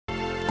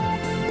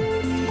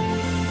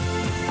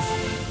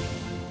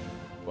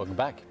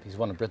back. He's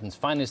one of Britain's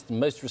finest and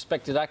most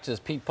respected actors,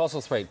 Pete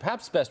Postlethwaite,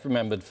 perhaps best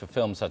remembered for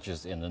films such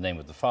as In the Name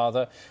of the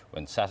Father,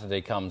 When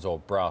Saturday Comes or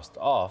Brassed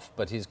Off,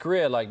 but his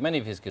career, like many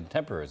of his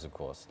contemporaries, of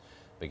course,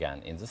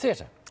 began in the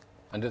theatre.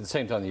 And at the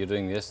same time that you're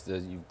doing this,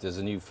 there's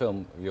a new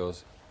film of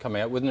yours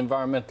coming out with an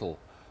environmental...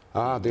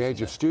 The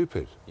Age of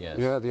Stupid. Yes.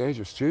 Yeah, The Age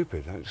of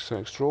Stupid. It's an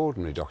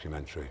extraordinary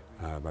documentary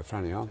by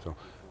Franny Armstrong.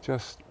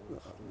 Just,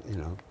 you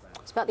know...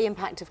 It's about the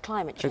impact of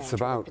climate change. It's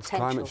about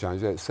climate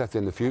change. Yeah, it's set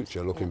in the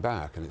future, looking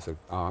back, and it's a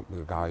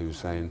guy who's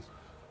saying,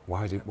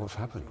 what's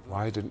happened?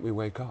 Why didn't we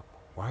wake up?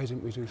 Why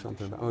didn't we do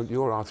something about...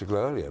 your article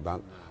earlier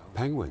about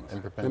penguins.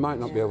 They might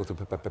not be able to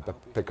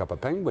pick up a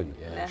penguin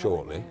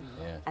shortly.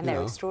 Yeah. And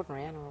they're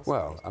extraordinary animals.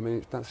 Well, I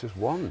mean, that's just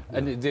one.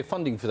 And the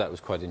funding for that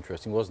was quite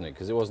interesting, wasn't it?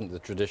 Because it wasn't the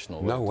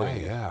traditional way. No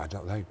way, yeah.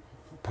 They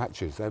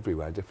patches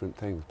everywhere, different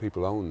things.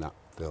 People own that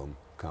film,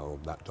 or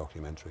that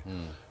documentary.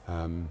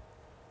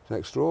 It's an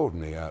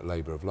extraordinary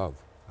labour of love.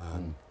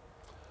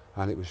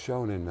 And it was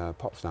shown in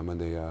Potsdam when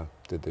they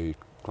did the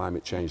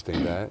climate change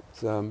thing there.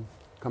 It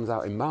comes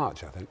out in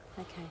March, I think.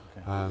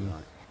 Okay.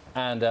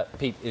 And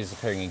Pete is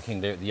appearing in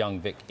King Lear at the Young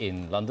Vic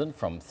in London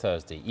from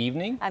Thursday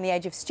evening. And The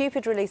Age of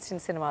Stupid released in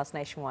cinemas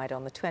nationwide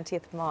on the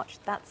 20th of March.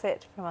 That's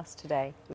it from us today.